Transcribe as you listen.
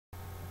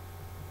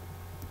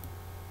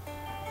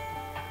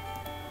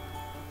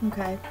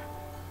Okay.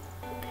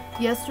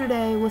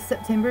 Yesterday was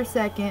September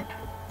 2nd,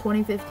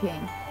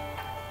 2015.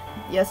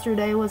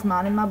 Yesterday was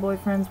mine and my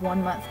boyfriend's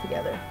 1 month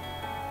together.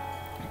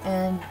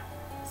 And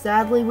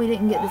sadly, we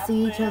didn't get to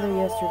see each other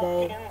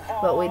yesterday,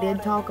 but we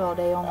did talk all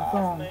day on the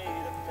phone.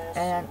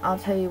 And I'll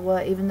tell you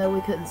what, even though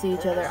we couldn't see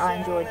each other, I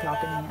enjoyed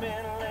talking to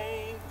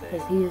him.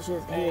 Because he is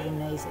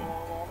amazing.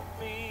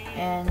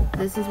 And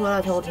this is what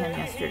I told him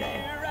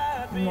yesterday,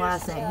 and what I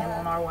sent him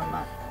on our 1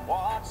 month.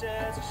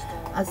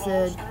 I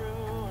said,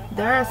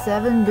 there are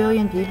 7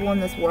 billion people in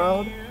this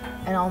world,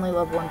 and I only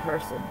love one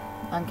person,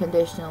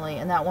 unconditionally.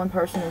 And that one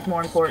person is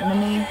more important to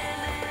me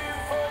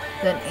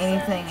than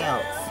anything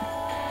else.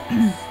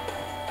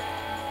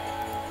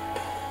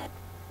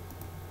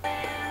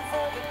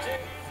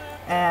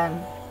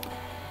 And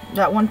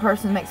that one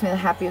person makes me the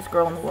happiest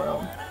girl in the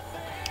world.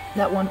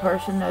 That one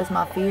person knows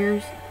my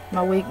fears,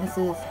 my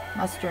weaknesses,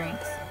 my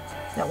strengths.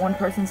 That one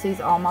person sees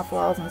all my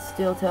flaws and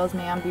still tells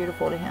me I'm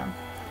beautiful to him.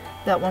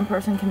 That one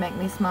person can make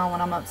me smile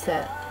when I'm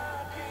upset.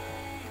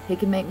 He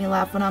can make me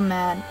laugh when I'm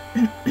mad.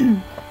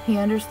 He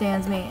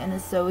understands me and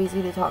is so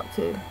easy to talk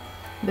to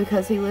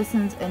because he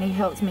listens and he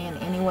helps me in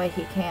any way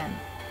he can.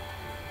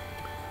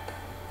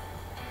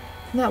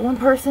 That one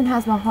person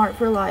has my heart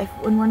for life.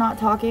 When we're not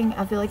talking,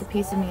 I feel like a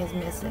piece of me is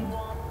missing.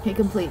 He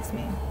completes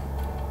me.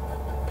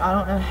 I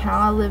don't know how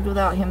I lived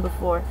without him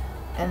before,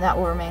 and that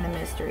will remain a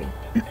mystery.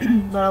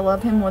 But I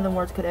love him more than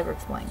words could ever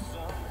explain.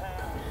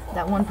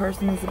 That one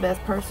person is the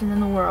best person in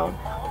the world.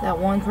 That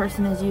one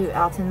person is you,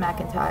 Alton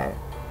McIntyre.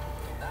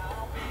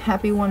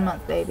 Happy 1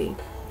 month, baby.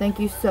 Thank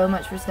you so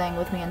much for staying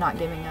with me and not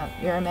giving up.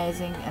 You're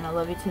amazing, and I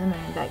love you to the moon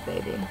and back,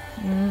 baby.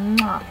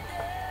 Mwah.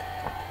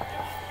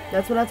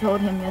 That's what I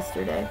told him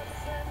yesterday.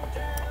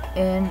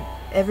 And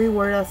every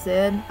word I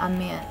said, I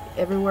meant.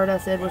 Every word I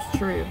said was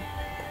true.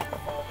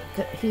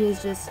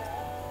 He's just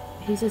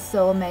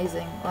so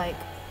amazing. Like,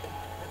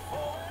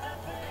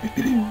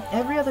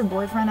 every other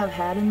boyfriend I've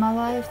had in my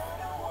life,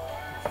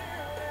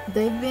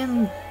 they've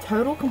been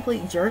total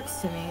complete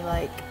jerks to me.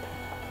 Like,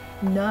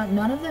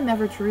 none of them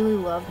ever truly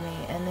loved me.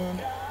 And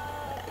then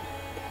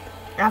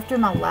after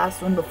my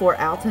last one before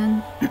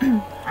Alton,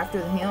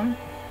 after him,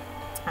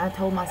 I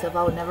told myself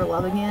I would never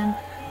love again.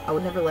 I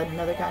would never let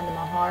another guy into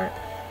my heart.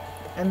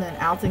 And then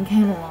Alton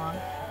came along,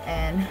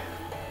 and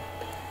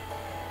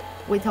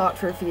we talked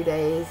for a few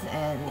days,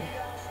 and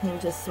he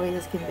was just sweet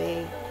as can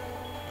be.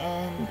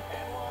 And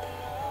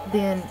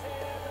then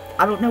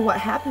I don't know what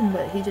happened,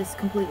 but he just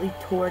completely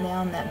tore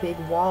down that big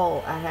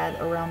wall I had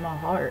around my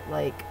heart.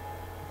 Like,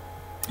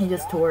 he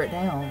just tore it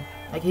down.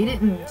 Like, he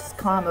didn't just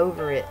climb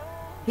over it.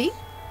 He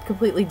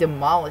completely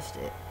demolished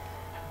it.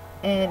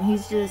 And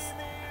he's just...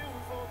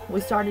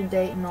 We started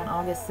dating on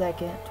August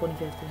 2nd,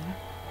 2015.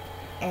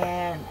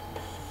 And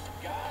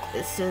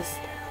it's just...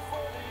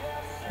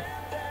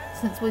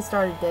 Since we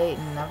started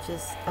dating,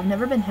 I've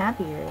never been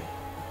happier.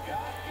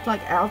 It's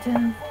like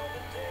Alton,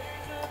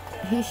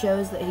 he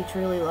shows that he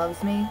truly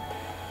loves me.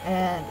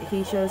 And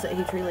he shows that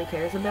he truly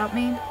cares about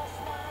me.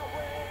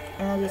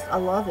 And I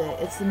love it.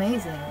 It's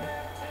amazing.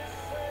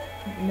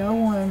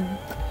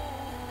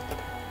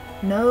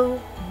 No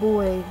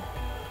boy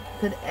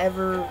could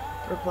ever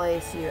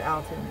replace you,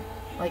 Alton.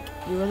 Like,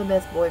 you are the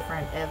best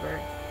boyfriend ever.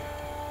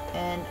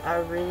 And I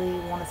really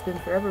want to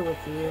spend forever with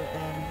you.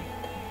 And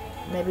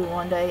maybe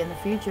one day in the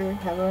future,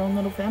 have our own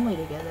little family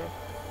together.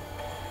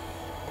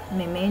 I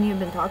mean, me and you have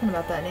been talking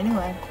about that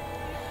anyway.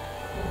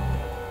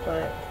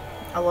 But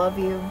I love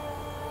you.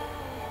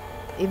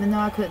 Even though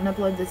I couldn't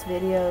upload this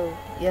video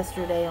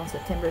yesterday on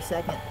September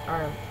 2nd,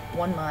 or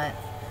 1 month,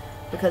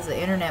 because the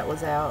internet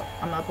was out,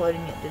 I'm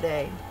uploading it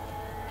today.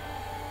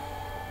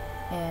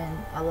 And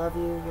I love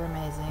you. You're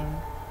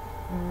amazing.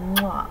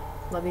 Mwah.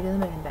 Love you to the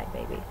moon and back,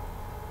 baby.